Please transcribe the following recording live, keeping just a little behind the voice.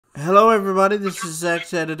Hello everybody, this is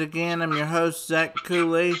Zach's Edit again. I'm your host, Zach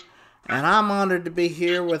Cooley, and I'm honored to be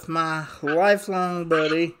here with my lifelong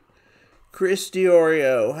buddy, Chris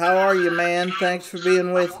DiYorio. How are you, man? Thanks for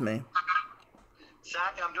being with me.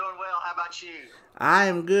 Zach, I'm doing well. How about you? I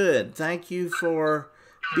am good. Thank you for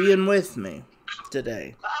being with me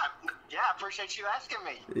today. Yeah, I appreciate you asking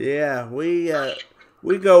me. Yeah, we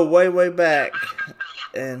go way back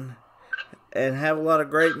and have a lot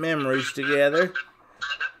of great memories together.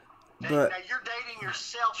 But now you're dating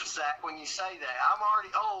yourself, Zach, when you say that. I'm already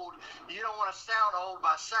old. You don't want to sound old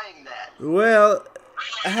by saying that. Well,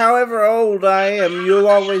 however old I am, you'll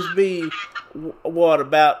always be, what,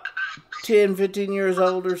 about 10, 15 years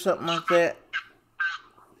old or something like that?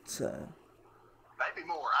 So maybe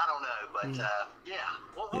more. I don't know. But, yeah.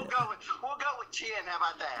 We'll go with 10. How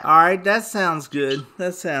about that? All right, that sounds good.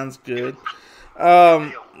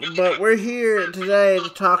 But we're here today to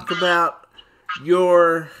talk about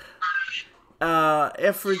your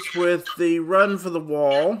efforts with the Run for the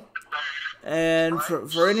Wall. And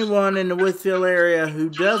for anyone in the Whitfield area who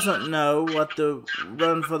doesn't know what the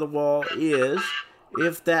Run for the Wall is,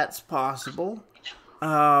 if that's possible,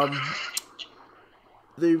 the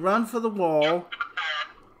Run for the Wall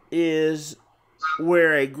is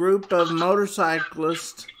where a group of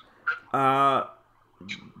motorcyclists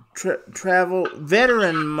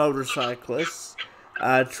veteran motorcyclists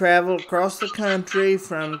travel across the country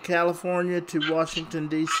from California to Washington,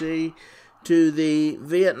 D.C. to the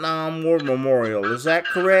Vietnam War Memorial. Is that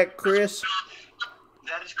correct, Chris?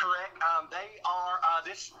 That is correct. They are,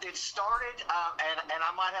 it started, and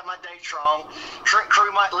I might have my dates wrong. Trent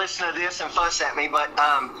Crew might listen to this and fuss at me, but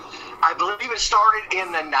I believe it started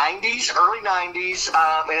in the 90s, early 90s,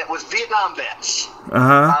 and it was Vietnam vets.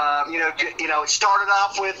 It started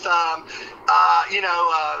off with,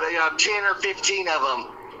 10 or 15 of them,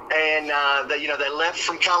 and they left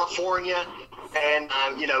from California and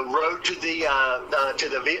rode to the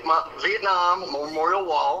Vietnam Memorial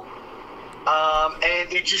Wall.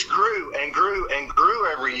 And it just grew and grew and grew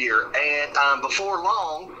every year. And before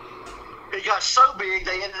long, it got so big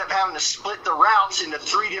they ended up having to split the routes into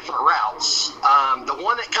 3 different routes. The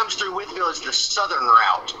one that comes through Whitfield is the southern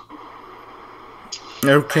route.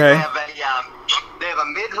 Okay. They have a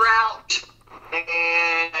mid route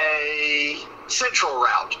and a central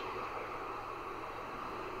route.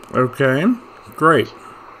 Okay, great.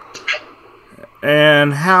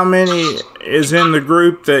 And how many is in the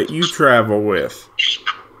group that you travel with?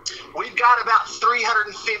 We've got about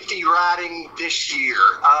 350 riding this year.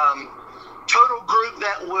 Total group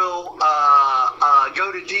that will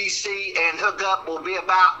go to D.C. and hook up will be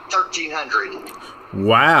about 1,300.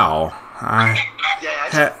 Wow.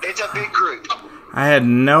 It's a big group. I had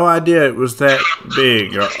no idea it was that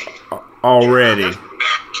big already.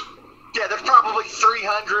 There's probably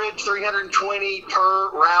 300, 320 per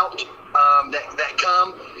route. That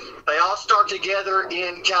come. They all start together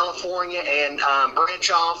in California and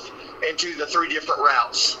branch off into the 3 different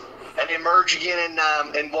routes and then merge again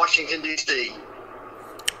in Washington, D.C.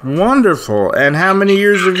 Wonderful. And how many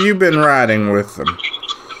years have you been riding with them?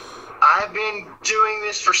 I've been doing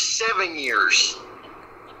this for 7 years.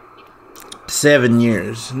 7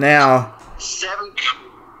 years. Now, 7.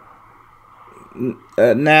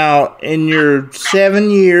 Now, in your 7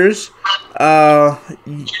 years,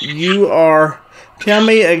 you are... Tell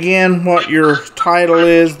me again what your title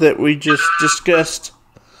is that we just discussed.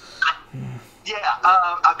 Yeah,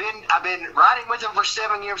 I've been riding with them for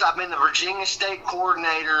 7 years. I've been the Virginia State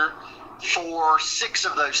Coordinator for 6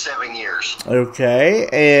 of those 7 years. Okay,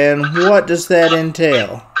 and what does that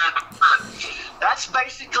entail? That's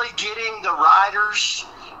basically getting the riders,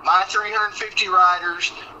 my 350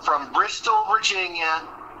 riders, from Bristol, Virginia,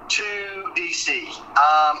 to D.C.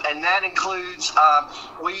 And that includes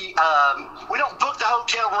we don't book the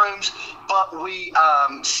hotel rooms, but we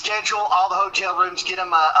schedule all the hotel rooms, get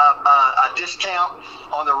them a discount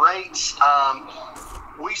on the rates.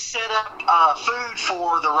 We set up food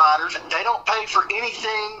for the riders. They don't pay for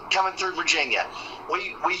anything coming through Virginia.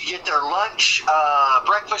 We get their lunch,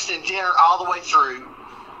 breakfast, and dinner all the way through.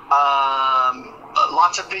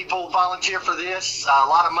 Lots of people volunteer for this. A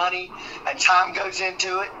lot of money and time goes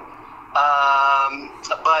into it. I've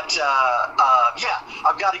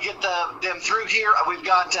got to get them through here. We've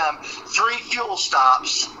got 3 fuel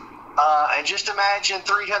stops. And just imagine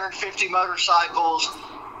 350 motorcycles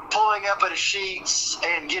pulling up at a Sheetz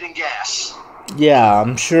and getting gas. Yeah,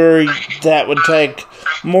 I'm sure that would take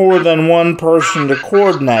more than one person to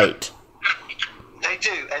coordinate. They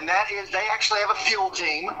do, and that is, they actually have a fuel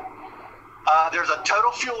team. There's a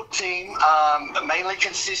total fuel team, mainly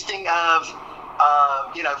consisting of,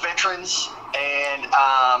 veterans and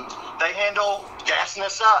they handle gassing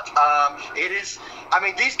us up.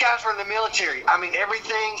 These guys are in the military.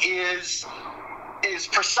 Everything is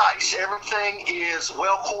precise. Everything is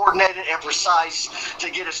well coordinated and precise to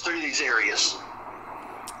get us through these areas.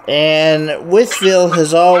 And Whitfield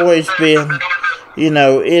has always been,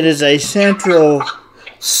 it is a central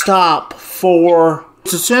stop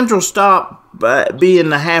it's a central stop being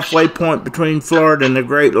the halfway point between Florida and the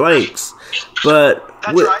Great Lakes. But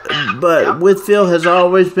Whitfield has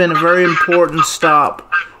always been a very important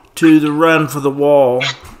stop to the Run for the Wall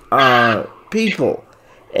people.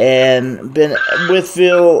 And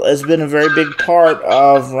Whitfield has been a very big part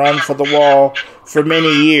of Run for the Wall for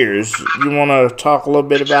many years. You want to talk a little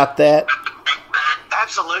bit about that?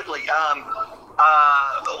 Absolutely.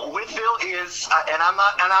 Whitfield is, and I'm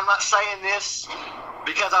not saying this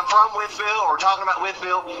because I'm from Whitfield or talking about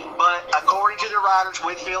Whitfield, but according to the riders,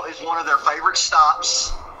 Whitfield is one of their favorite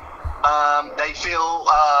stops. They feel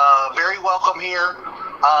very welcome here,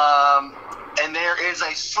 and there is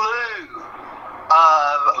a slew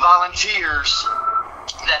of volunteers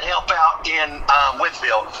that help out in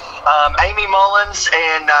Whitfield. Amy Mullins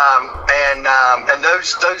and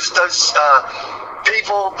those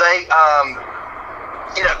people, they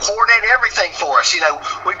coordinate everything for us.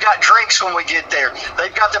 We've got drinks when we get there.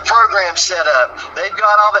 They've got the program set up. They've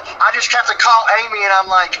got all the. I just have to call Amy and I'm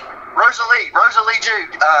like, Rosalie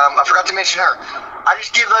Jude. I forgot to mention her. I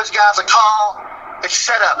just give those guys a call. It's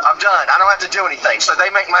set up. I'm done. I don't have to do anything. So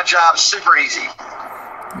they make my job super easy.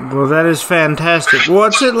 Well, that is fantastic.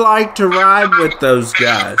 What's it like to ride with those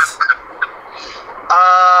guys?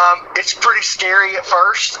 It's pretty scary at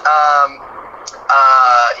first.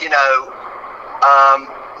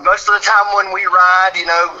 Most of the time when we ride,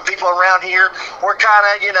 people around here, we're kind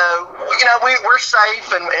of, we're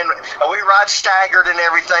safe and we ride staggered and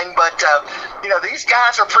everything. But, these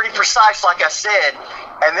guys are pretty precise, like I said.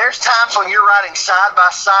 And there's times when you're riding side by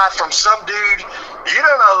side from some dude, you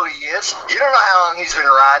don't know who he is. You don't know how long he's been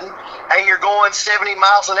riding. And you're going 70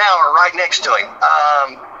 miles an hour right next to him.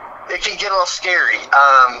 It can get a little scary.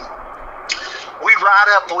 We ride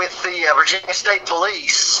up with the Virginia State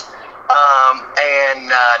Police and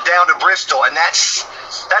down to Bristol, and that's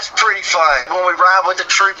pretty fun. When we ride with the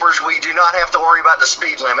troopers, we do not have to worry about the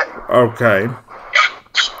speed limit. Okay.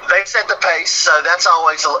 They set the pace, so that's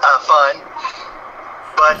always fun.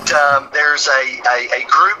 But there's a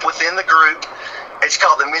group within the group. It's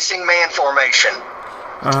called the Missing Man Formation.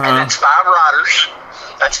 And that's 5 riders.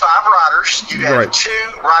 You have 2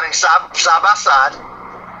 riding side by side.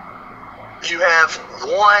 You have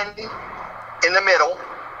 1 in the middle.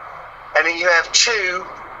 And then you have 2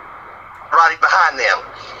 riding behind them.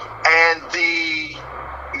 And the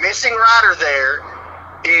missing rider there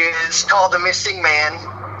is called the Missing Man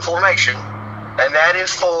Formation. And that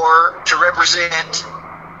is to represent,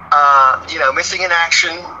 missing in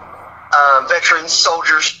action, veterans,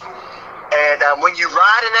 soldiers. And when you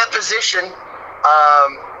ride in that position,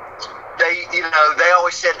 they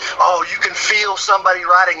always said, oh, you can feel somebody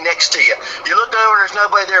riding next to you. You look over, there's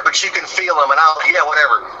nobody there, but you can feel them. And I'm like, yeah,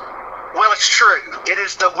 whatever. Well, it's true. It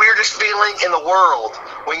is the weirdest feeling in the world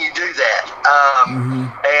when you do that.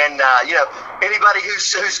 And anybody who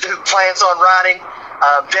plans on riding,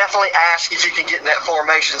 definitely ask if you can get in that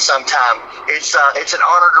formation sometime. It's an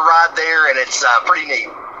honor to ride there, and it's pretty neat.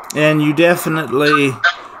 And you definitely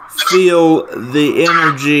feel the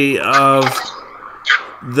energy of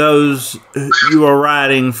those you are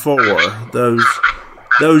riding for,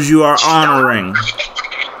 those you are honoring.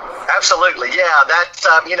 Absolutely, yeah. That's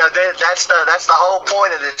that's the whole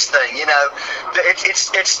point of this thing. It's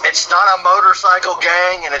not a motorcycle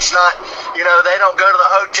gang, and it's not they don't go to the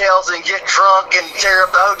hotels and get drunk and tear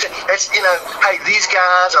up the hotel. It's hey, these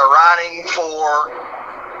guys are riding for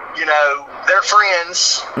their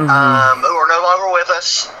friends who are no longer with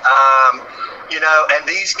us. And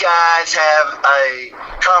these guys have a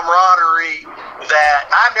camaraderie that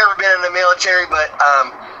I've never been in the military, but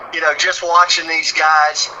just watching these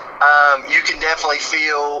guys. You can definitely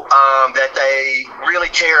feel that they really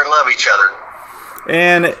care and love each other.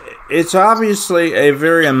 And it's obviously a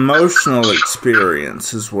very emotional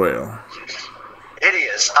experience as well. It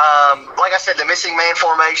is. Like I said, the Missing Man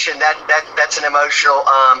Formation, that's an emotional.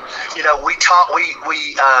 We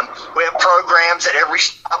have programs at every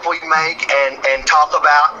stop we make and talk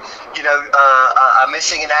about, a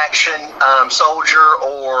missing in action soldier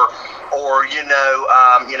or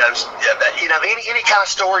any kind of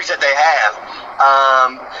stories that they have.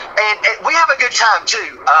 And we have a good time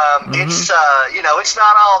too. It's it's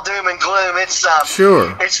not all doom and gloom. It's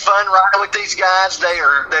sure. It's fun riding with these guys.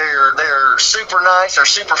 They're super nice. They're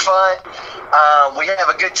super fun. We have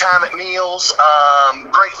a good time at meals.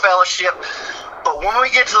 Great fellowship. But when we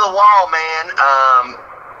get to the wall, man,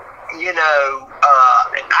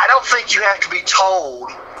 I don't think you have to be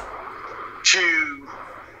told to,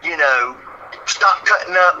 stop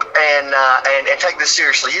cutting up and take this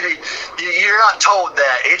seriously. You're not told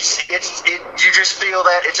that. You just feel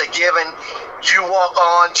that it's a given. You walk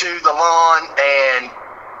onto the lawn, and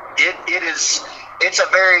it's a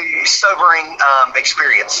very sobering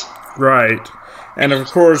experience. Right. And of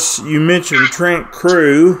course, you mentioned Trent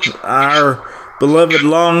Crew, our beloved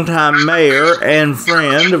longtime mayor and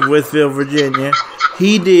friend of Wytheville, Virginia.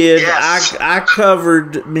 He did, yes. I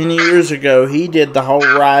covered many years ago, he did the whole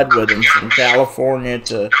ride with him from California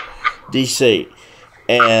to D.C.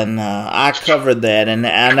 And I covered that, and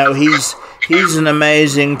I know he's an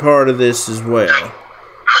amazing part of this as well.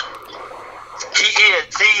 He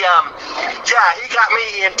is. He got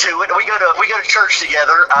me into it. We go to church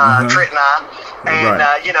together, Trent and I, and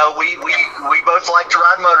right. We both like to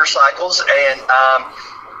ride motorcycles, and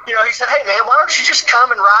he said, "Hey man, why don't you just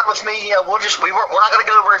come and ride with me? We're not going to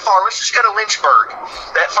go very far. Let's just go to Lynchburg."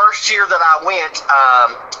 That first year that I went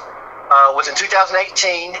was in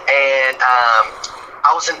 2018, and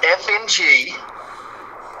I was in FNG,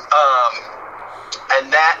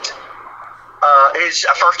 and that is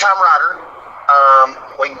a first time rider.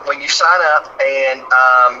 When you sign up, and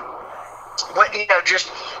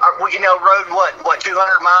rode what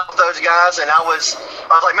 200 miles with those guys, and I was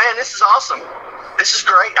like, man, this is awesome. This is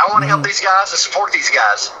great. I want to help these guys and support these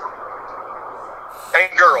guys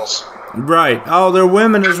and girls. Right. Oh, they're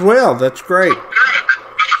women as well. That's great.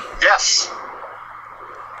 Yes.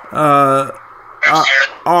 Are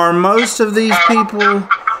most of these people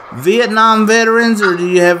Vietnam veterans, or do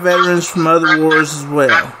you have veterans from other wars as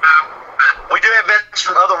well? We do have veterans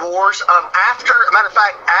from other wars. Matter of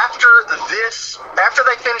fact, after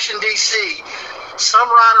they finish in D.C., some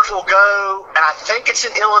riders will go, and I think it's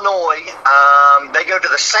in Illinois, they go to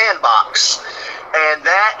the Sandbox, and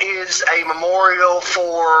that is a memorial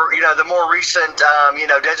for, the more recent,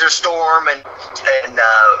 Desert Storm and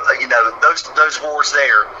those wars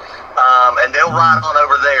there. And they'll ride on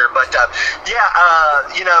over there. But, I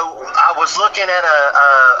was looking at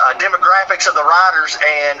a demographics of the riders,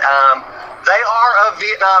 and they are of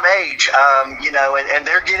Vietnam age, and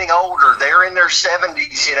they're getting older. They're in their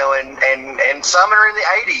 70s, and some are in the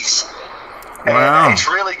 80s. Wow. And it's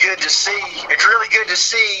really good to see. It's really good to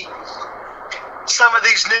see some of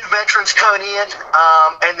these new veterans coming in,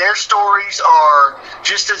 and their stories are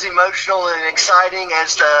just as emotional and exciting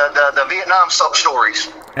as the Vietnam stories.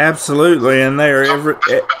 Absolutely, and they are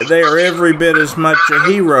every bit as much a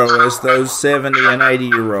hero as those 70 and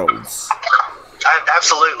 80-year-olds.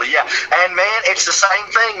 Absolutely, yeah. And man, it's the same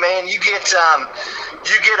thing, man. You get a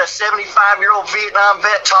 75-year-old Vietnam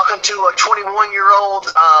vet talking to a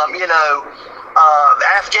 21-year-old,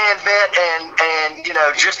 Afghan vet, and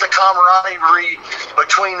just the camaraderie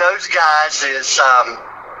between those guys is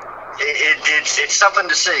it's something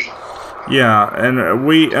to see. Yeah, and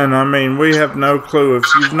we have no clue. If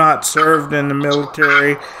you've not served in the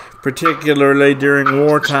military, particularly during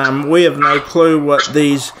wartime, we have no clue what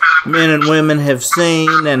these men and women have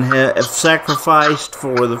seen and have sacrificed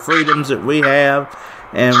for the freedoms that we have,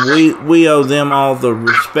 and we owe them all the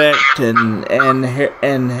respect and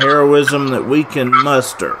heroism that we can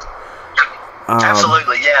muster.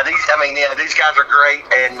 Absolutely, yeah. These guys are great,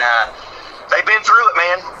 and they've been through it,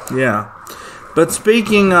 man. Yeah. But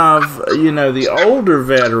speaking of, the older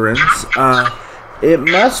veterans, it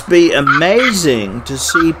must be amazing to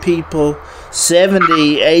see people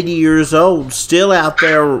 70, 80 years old still out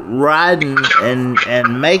there riding and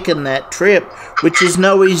making that trip, which is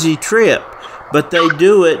no easy trip. But they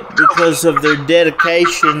do it because of their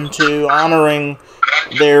dedication to honoring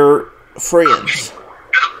their friends.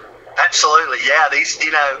 Absolutely, yeah. These,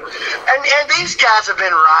 and these guys have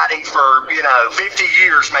been riding for 50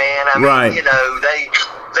 years, man. Right.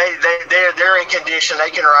 They're in condition. They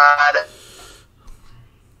can ride.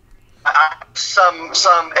 Some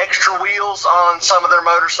extra wheels on some of their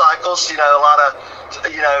motorcycles. A lot of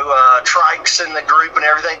trikes in the group and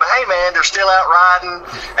everything. But hey, man, they're still out riding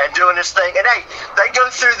and doing this thing. And hey, they go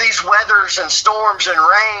through these weathers and storms and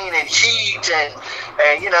rain and heat and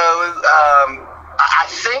I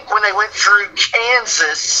think when they went through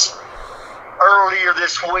Kansas earlier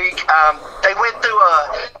this week, they went through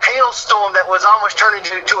a hailstorm that was almost turned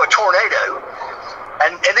into a tornado.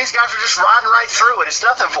 and these guys are just riding right through it. It's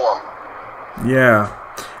nothing for them. Yeah.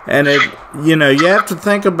 And you have to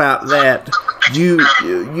think about that.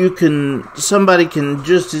 Somebody can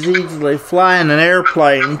just as easily fly in an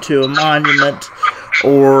airplane to a monument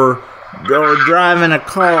or drive in a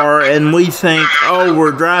car, and we think, oh,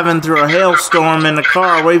 we're driving through a hailstorm in a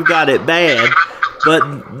car, we've got it bad.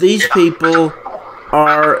 But these people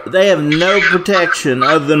they have no protection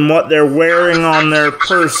other than what they're wearing on their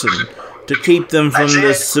person to keep them from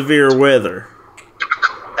this severe weather.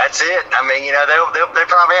 That's it. I mean, they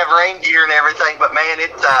probably have rain gear and everything, but man,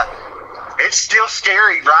 it's still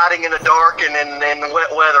scary riding in the dark and in the wet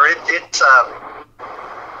weather.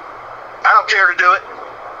 I don't care to do it.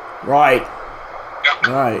 Right.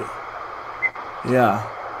 Yeah.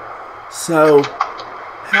 So,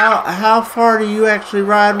 how far do you actually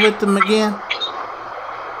ride with them again?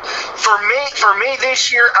 For me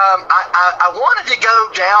this year, I wanted to go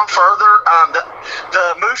down further.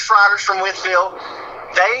 The Moose Riders from Whitfield,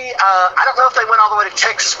 I don't know if they went all the way to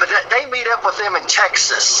Texas, but they meet up with them in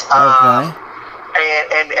Texas. Okay.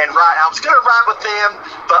 And ride. I was going to ride with them,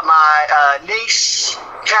 but my niece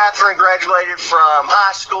Catherine graduated from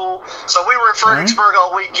high school, so we were in Fredericksburg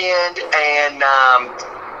all weekend, and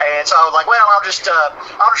so I was like, well, I'll just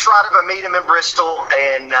ride up and meet them in Bristol,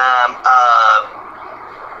 and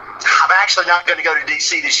I'm actually not going to go to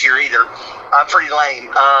D.C. this year either. I'm pretty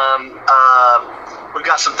lame. We've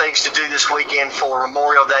got some things to do this weekend for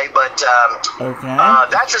Memorial Day, but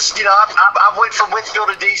that's just, I went from Whitfield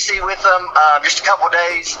to D.C. with them just a couple of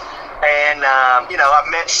days, and, I've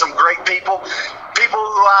met some great people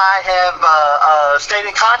who I have stayed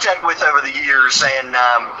in contact with over the years, and,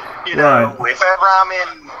 if ever I'm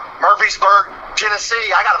in Murfreesburg,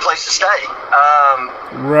 Tennessee, I got a place to stay.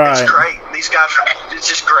 It's great. These guys, it's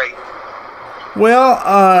just great. Well,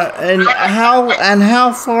 and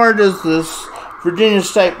how far does this Virginia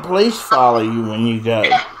State Police follow you when you go? They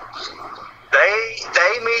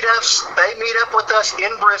meet up with us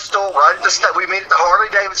in Bristol, right at the we meet at the Harley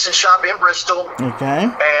Davidson shop in Bristol. Okay.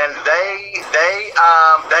 And they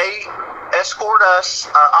escort us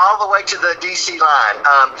all the way to the DC line.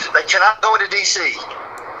 They cannot go into DC.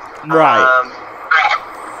 Right.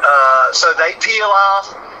 So they peel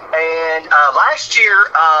off, and last year,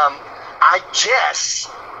 I guess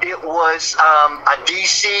it was a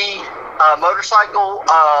DC motorcycle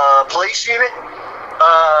police unit,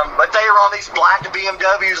 but they were on these black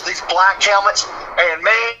BMWs, these black helmets, and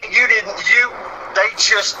man, they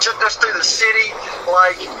just took us through the city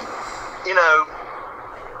like, I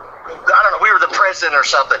don't know, we were the president or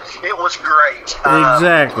something. It was great.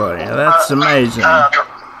 Exactly. That's amazing.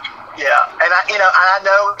 Yeah, and I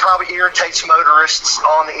know it probably irritates motorists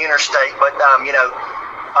on the interstate, but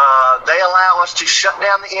they allow us to shut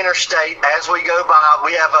down the interstate as we go by.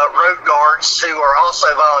 We have road guards who are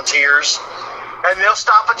also volunteers, and they'll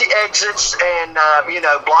stop at the exits and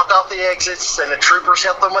block off the exits, and the troopers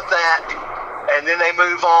help them with that. And then they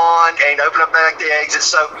move on and open up back the exits.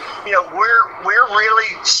 So, we're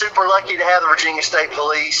really super lucky to have the Virginia State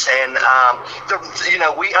Police, and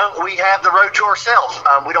we have the road to ourselves.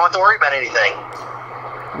 We don't have to worry about anything.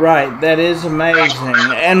 Right, that is amazing,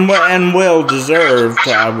 and well deserved,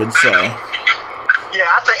 I would say. Yeah,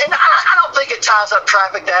 I don't think it ties up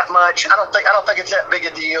traffic that much. I don't think it's that big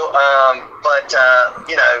a deal. But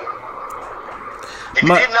if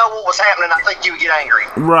you didn't know what was happening, I think you would get angry.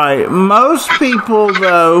 Right. Most people,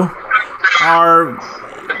 though, are,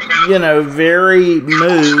 very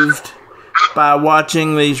moved by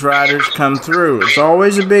watching these riders come through. It's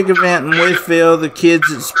always a big event in Whitfield. The kids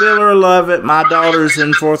at Spiller love it. My daughter's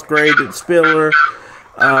in 4th grade at Spiller.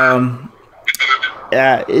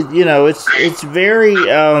 It's very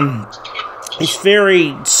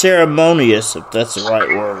ceremonious, if that's the right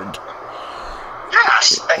word.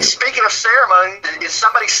 Yes, and speaking of ceremony, is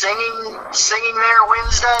somebody singing there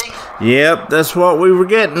Wednesday? Yep, that's what we were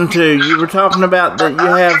getting to. You were talking about that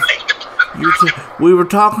you have. We were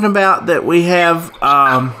talking about that we have.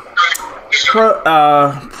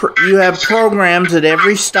 You have programs at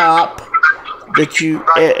every stop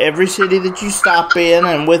every city that you stop in,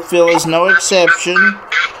 and Whitfield is no exception.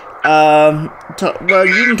 Well,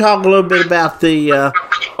 you can talk a little bit about the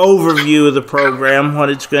overview of the program, what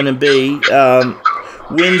it's going to be.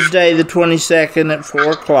 Wednesday the 22nd at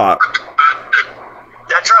 4 o'clock.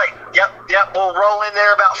 That's right. Yep. We'll roll in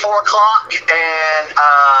there about 4 o'clock, and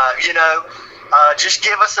just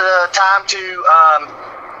give us a time to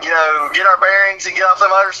get our bearings and get off the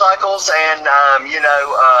motorcycles, and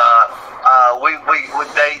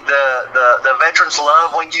the veterans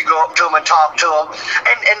love when you go up to them and talk to them.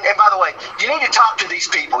 And by the way, you need to talk to these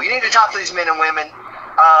people. You need to talk to these men and women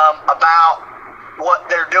about what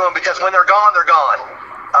they're doing, because when they're gone, they're gone.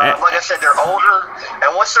 Like I said, they're older,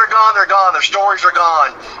 and once they're gone, they're gone. Their stories are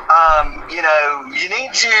gone. You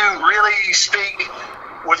need to really speak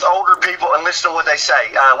with older people and listen to what they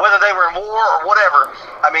say, whether they were in war or whatever.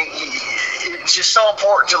 I mean, it's just so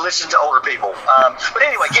important to listen to older people. But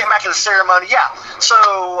anyway, getting back to the ceremony, So,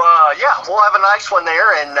 we'll have a nice one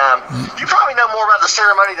there, and you probably know more about the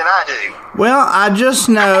ceremony than I do. Well, I just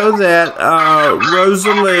know that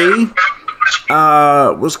Rosalie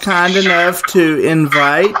was kind enough to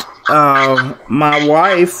invite my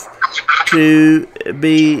wife to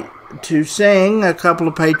sing a couple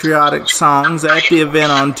of patriotic songs at the event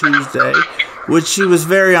on Tuesday, which she was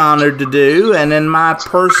very honored to do. And in my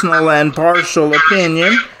personal and partial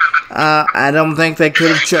opinion, I don't think they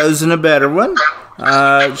could have chosen a better one.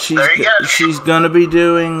 She's going to be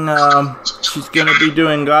doing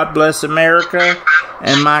God Bless America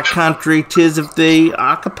and My Country 'Tis of Thee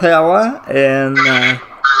a cappella, and that's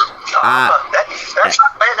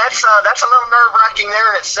a little nerve-wracking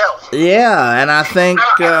there in itself. Yeah, and I think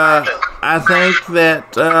that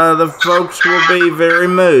the folks will be very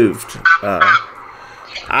moved.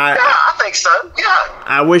 I think so. Yeah.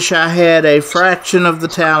 I wish I had a fraction of the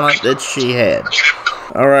talent that she had.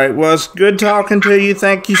 All right. Well, it's good talking to you.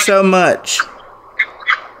 Thank you so much.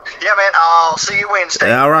 Yeah, man. I'll see you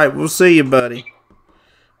Wednesday. All right. We'll see you, buddy.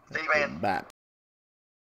 See you, man. Bye.